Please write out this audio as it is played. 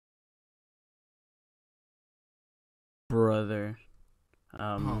brother.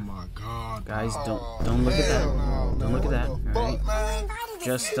 Oh my God, guys, don't look at that. Don't look at that. All right.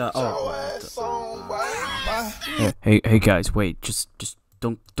 Just Hey guys, wait. Just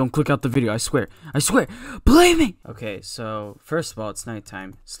don't click out the video. I swear. Believe me. Okay, so first of all, it's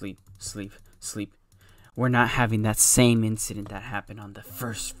nighttime. Sleep. We're not having that same incident that happened on the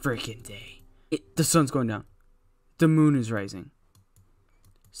first freaking day. The sun's going down. The moon is rising.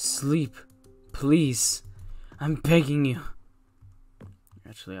 Sleep, please. I'm begging you.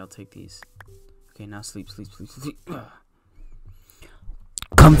 Actually, I'll take these. Okay, now sleep. Ugh.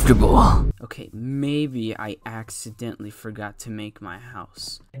 Comfortable. Okay, maybe I accidentally forgot to make my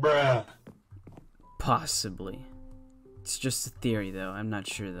house. bruh. Possibly. It's just a theory, though. I'm not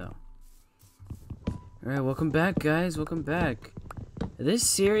sure, though. Alright, welcome back, guys. Welcome back. This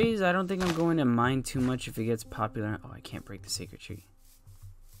series, I don't think I'm going to mind too much if it gets popular. Oh, I can't break the sacred tree.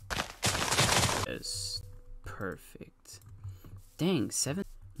 Yes. Perfect. Dang, 7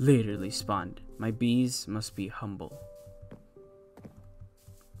 literally spawned. My bees must be humble.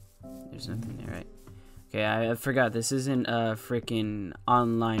 There's nothing there, right? Okay, I forgot. This isn't a freaking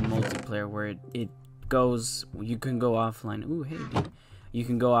online multiplayer where it goes. You can go offline. Ooh, hey, bee. You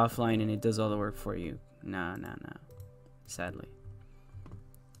can go offline and it does all the work for you. No. Sadly.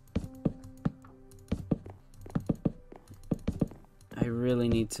 I really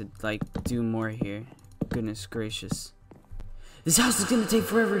need to, like, do more here. Goodness gracious. This house is gonna take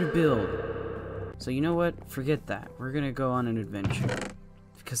forever to build. So you know what? Forget that. We're gonna go on an adventure.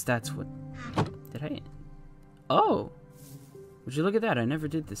 Because that's what... Did I... Oh! Would you look at that? I never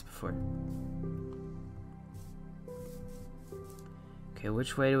did this before. Okay,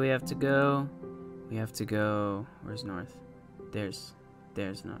 which way do we have to go? We have to go... Where's north? There's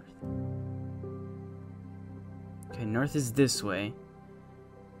north. Okay, north is this way.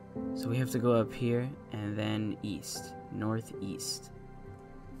 So we have to go up here and then east. Northeast.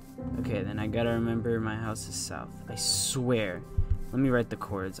 Okay, then I gotta remember my house is south. I swear. Let me write the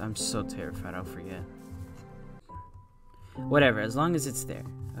chords. I'm so terrified I'll forget. Whatever, as long as it's there.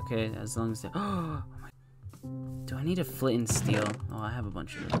 Okay, as long as... Oh my... Do I need a flint and steel? Oh, I have a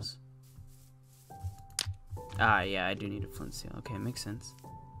bunch of those. Ah, yeah, I do need a flint and steel. Okay, makes sense.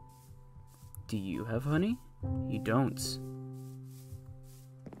 Do you have honey? You don't.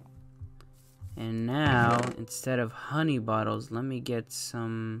 And now, instead of honey bottles, let me get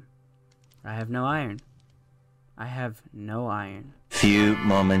some... I have no iron. I have no iron. Few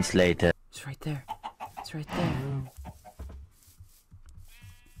moments later. It's right there. It's right there.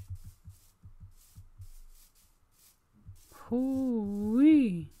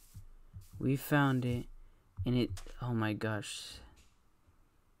 Hoo-wee. We found it. And it... Oh my gosh.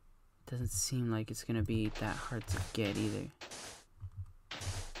 Doesn't seem like it's gonna be that hard to get either.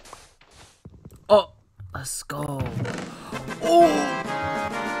 Oh! Let's go. Oh!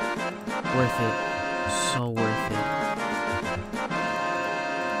 Worth it. So worth it.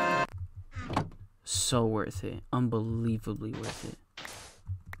 So worth it. Unbelievably worth it.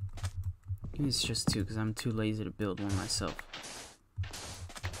 Maybe it's just 2 because I'm too lazy to build one myself.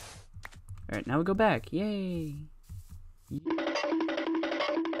 Alright, now we go back. Yay!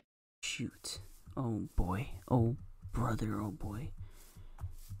 Shoot. Oh boy. Oh brother. Oh boy. I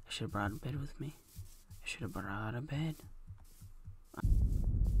should have brought a bed with me. I should have brought a bed.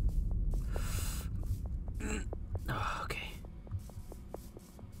 Oh, okay.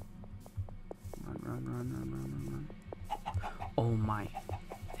 Run. Oh my.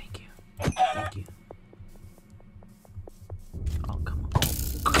 Thank you. Oh, come on. Oh,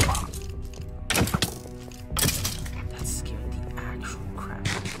 come on. That scared the actual crap. I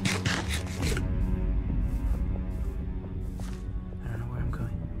don't know where I'm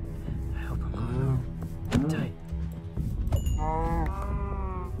going. I hope I'm going home. Tight.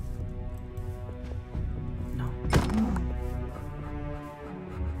 No.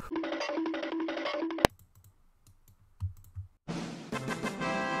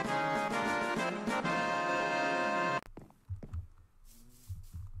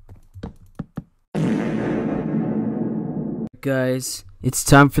 Guys, it's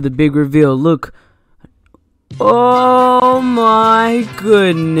time for the big reveal. Look. Oh my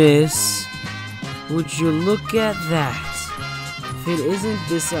goodness. Would you look at that? If it isn't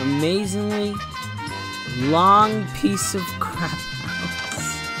this amazingly long piece of crap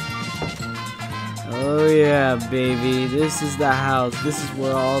house. Oh yeah, baby. This is the house. This is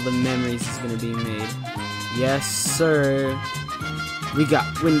where all the memories is gonna be made. Yes, sir. We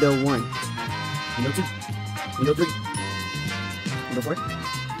got window 1. Window 2. Window 3. Window 4.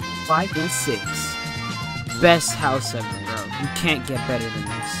 5 and 6. Best house ever, bro. You can't get better than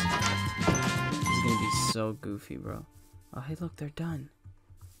this. This is gonna be so goofy, bro. Oh, hey, look, they're done.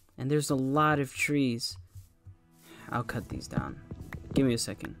 And there's a lot of trees. I'll cut these down. Give me a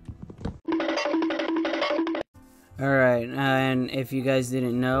second. Alright, and if you guys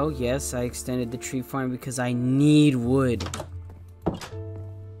didn't know, yes, I extended the tree farm because I need wood.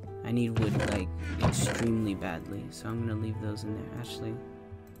 I need wood, like, extremely badly. So I'm gonna leave those in there. Actually,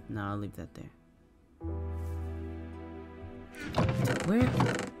 no, I'll leave that there. Where?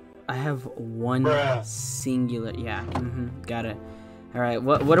 I have one singular... Yeah, got it. Alright,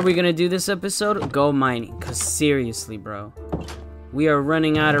 what are we gonna do this episode? Go mining. Because seriously, bro. We are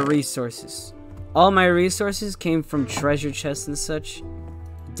running out of resources. All my resources came from treasure chests and such.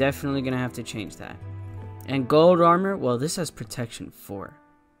 Definitely gonna have to change that. And gold armor, well, this has protection 4.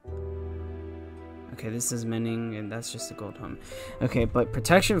 Okay, this is mending, and that's just a gold home. Okay, but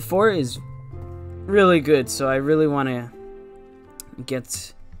protection 4 is really good, so I really want to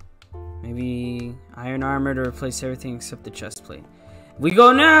get maybe iron armor to replace everything except the chest plate. We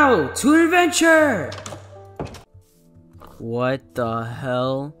go now to an adventure! What the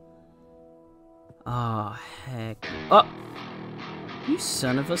hell? Oh, heck. Oh! You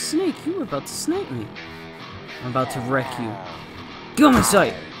son of a snake. You were about to snipe me. I'm about to wreck you. Get on my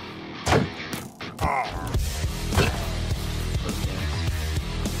sight!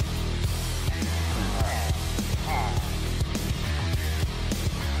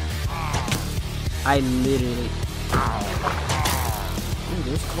 I literally... Ooh,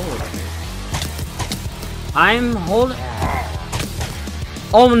 there's coal up here. I'm holding...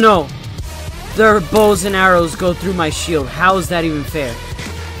 Oh no! Their bows and arrows go through my shield. How is that even fair?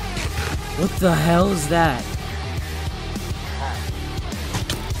 What the hell is that?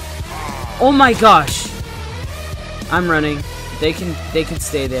 Oh my gosh! I'm running. They can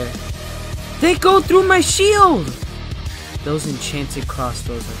stay there. They go through my shield! Those enchanted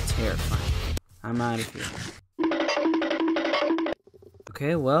crossbows are terrifying. I'm out of here.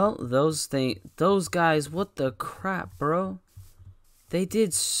 Okay, well, those guys, what the crap, bro? They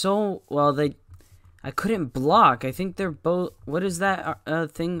did so well. I couldn't block. I think they're both. What is that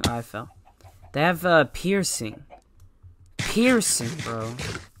thing? Oh, I fell. They have piercing. Piercing, bro.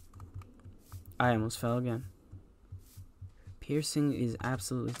 I almost fell again. Piercing is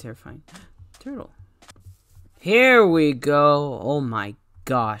absolutely terrifying. Turtle. Here we go. Oh my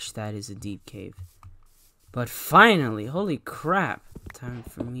gosh, that is a deep cave. But finally, holy crap. Time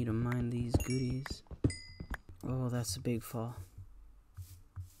for me to mine these goodies. Oh, that's a big fall.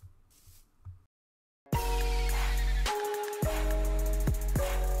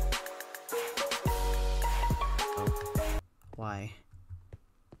 Why?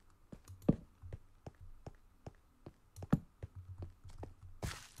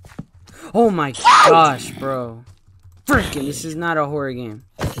 Oh my gosh, bro. Frickin', this is not a horror game.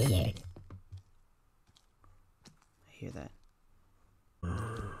 I hear that.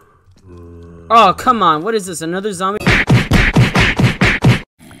 Oh, come on. What is this? Another zombie?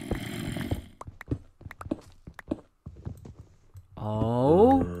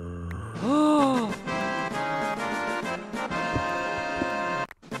 Oh. Oh.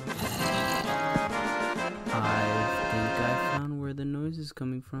 I think I found where the noise is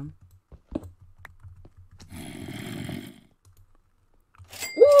coming from.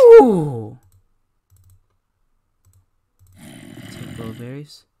 Ooh! Take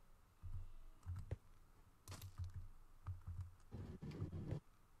blueberries.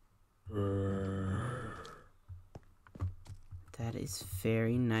 That is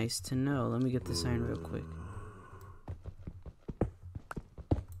very nice to know. Let me get this iron real quick.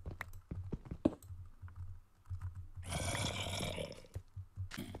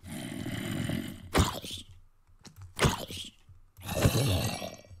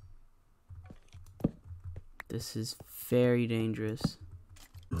 This is very dangerous.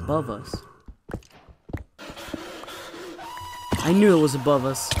 Above us. I knew it was above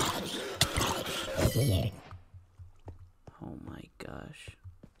us. Oh my gosh.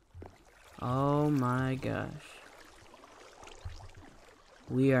 Oh my gosh.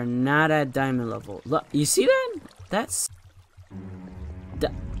 We are not at diamond level. Look, you see that? That's...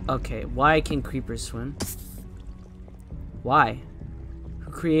 Okay, why can creepers swim? Why?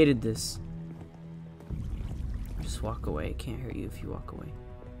 Who created this? Just walk away. It can't hurt you if you walk away.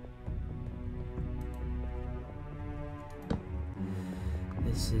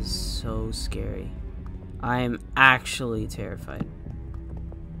 This is so scary. I am actually terrified.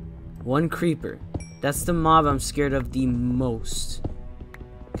 One creeper. That's the mob I'm scared of the most.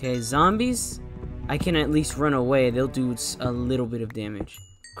 Okay, zombies, I can at least run away. They'll do a little bit of damage.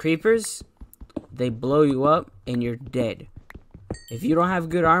 Creepers, they blow you up and you're dead. If you don't have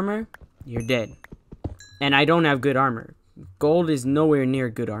good armor, you're dead. And I don't have good armor. Gold is nowhere near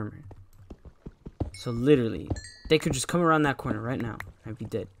good armor. So literally, they could just come around that corner right now. I'd be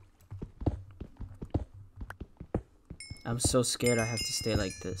dead. I'm so scared I have to stay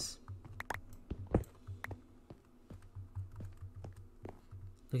like this.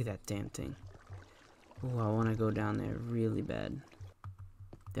 Look at that damn thing. Oh, I want to go down there really bad.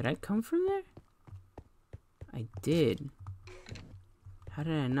 Did I come from there? I did. How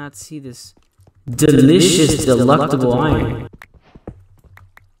did I not see this delicious, delectable iron?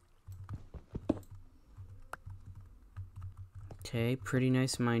 Okay, pretty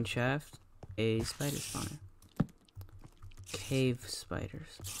nice mine shaft. A spider spawner. Cave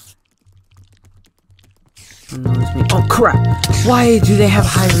spiders. Don't notice me. Oh crap! Why do they have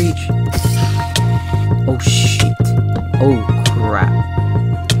high reach? Oh shit. Oh crap.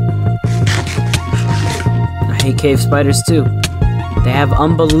 I hate cave spiders too. They have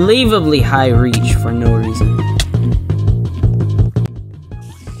unbelievably high reach for no reason.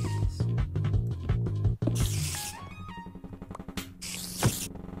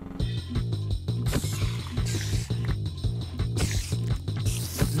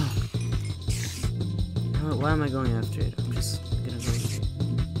 Why am I going after it? I'm just gonna go here.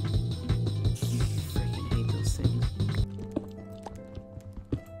 Freaking hate those things.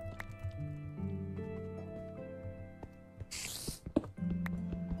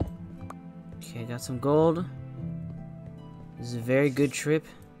 Okay, I got some gold. This is a very good trip.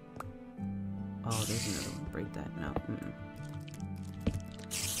 Oh, there's another one. Break that. No.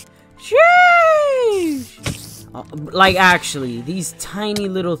 Sheesh! Like, actually, these tiny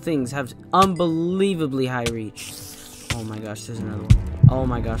little things have unbelievably high reach. Oh my gosh, there's another one. Oh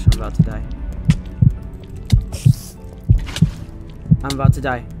my gosh, I'm about to die. I'm about to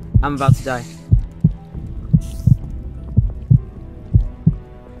die. I'm about to die.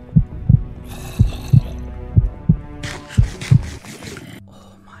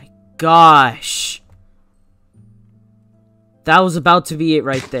 Oh my gosh. That was about to be it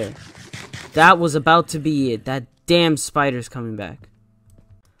right there. That was about to be it. That damn spider's coming back.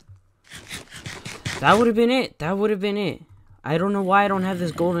 That would have been it. That would have been it. I don't know why I don't have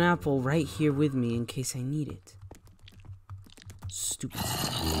this golden apple right here with me in case I need it. Stupid.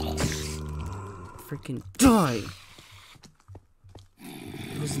 Freaking die.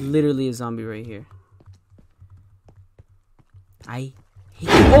 There's literally a zombie right here. I hate.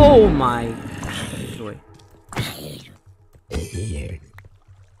 Oh my. Get away.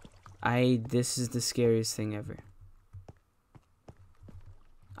 This is the scariest thing ever.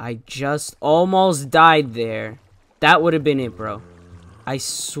 I just almost died there. That would have been it, bro. I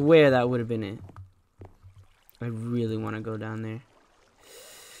swear that would have been it. I really want to go down there.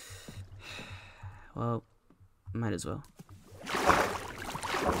 Well, might as well.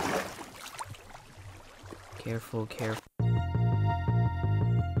 Careful, careful.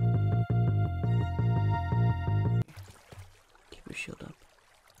 Keep your shield up.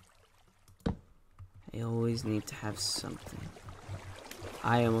 I always need to have something.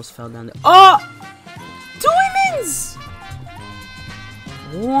 I almost fell down there. Oh! Diamonds!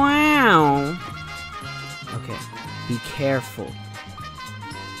 Wow. Okay, be careful.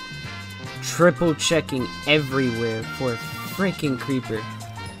 Triple checking everywhere for a freaking creeper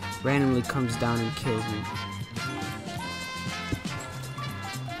randomly comes down and kills me.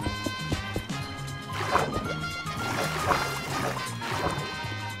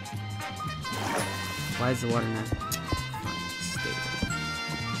 Why is the water not? Stay there.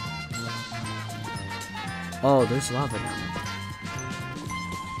 Oh, there's lava down there.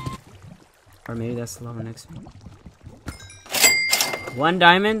 Or maybe that's the lava next to me. 1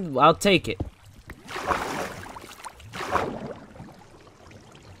 diamond, I'll take it.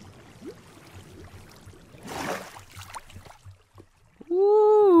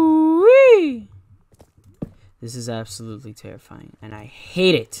 Woo-wee! This is absolutely terrifying, and I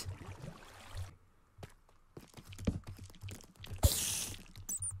hate it.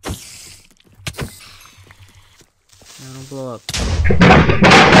 No, don't blow up.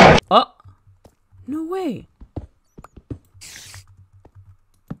 Oh! No way!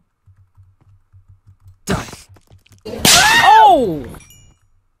 Die! Oh!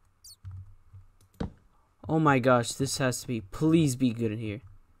 Oh my gosh, this has to be. Please be good in here.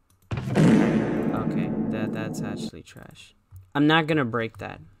 Okay, that's actually trash. I'm not gonna break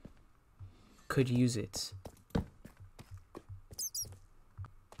that. Could use it.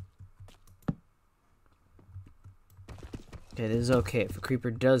 Okay, this is okay. If a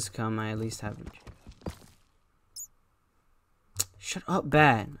creeper does come, I at least have him. Shut up,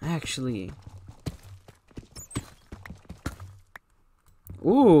 bad. Actually.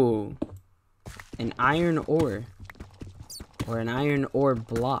 Ooh. An iron ore. Or an iron ore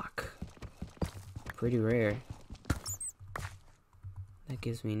block. Pretty rare. That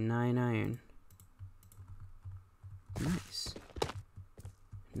gives me 9 iron. Nice.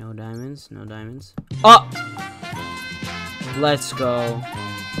 No diamonds, no diamonds. Oh! Let's go.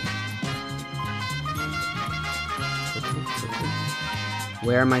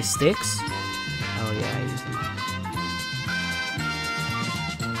 Where are my sticks? Oh yeah, I use them.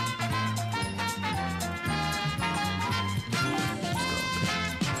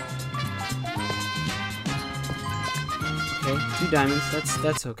 Okay, 2 diamonds.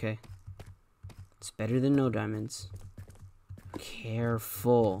 That's okay. It's better than no diamonds.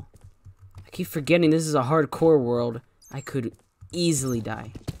 Careful. I keep forgetting this is a hardcore world. I could easily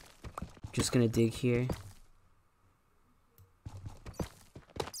die. Just gonna dig here.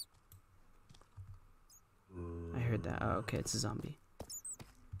 I heard that. Oh, okay, it's a zombie.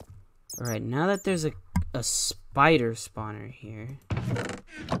 Alright, now that there's a spider spawner here,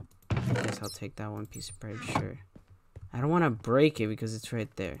 I guess I'll take that 1 piece of bread, sure. I don't want to break it because it's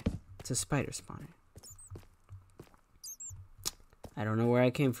right there. It's a spider spawner. I don't know where I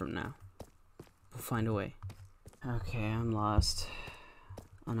came from now. We'll find a way. Okay, I'm lost.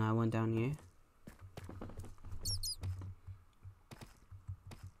 Oh no, I went down here.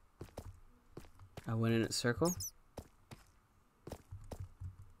 I went in a circle.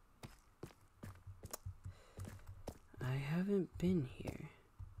 I haven't been here.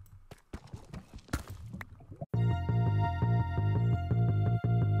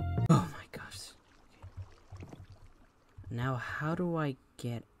 Oh my gosh. Now how do I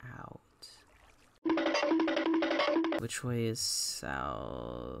get out? Which way is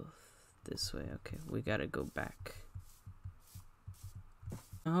south? This way. Okay, we gotta go back.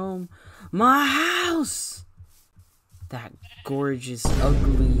 Oh, my house! That gorgeous,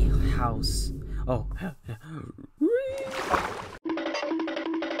 ugly house. Oh.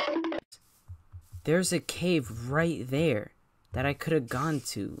 There's a cave right there that I could have gone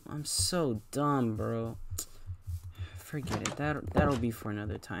to. I'm so dumb, bro. Forget it. That'll be for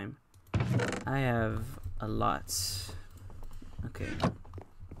another time. I have a lot. Okay.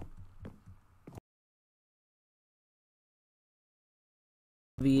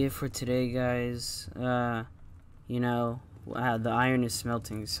 Be it for today, guys. You know, the iron is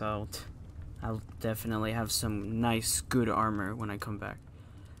smelting, so I'll definitely have some nice, good armor when I come back.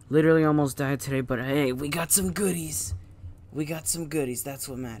 Literally almost died today, but hey, we got some goodies. We got some goodies. That's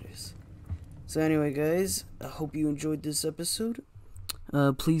what matters. So anyway, guys, I hope you enjoyed this episode.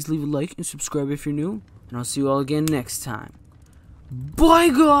 Please leave a like and subscribe if you're new, and I'll see you all again next time. Bye,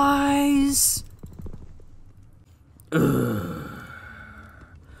 guys! Ugh.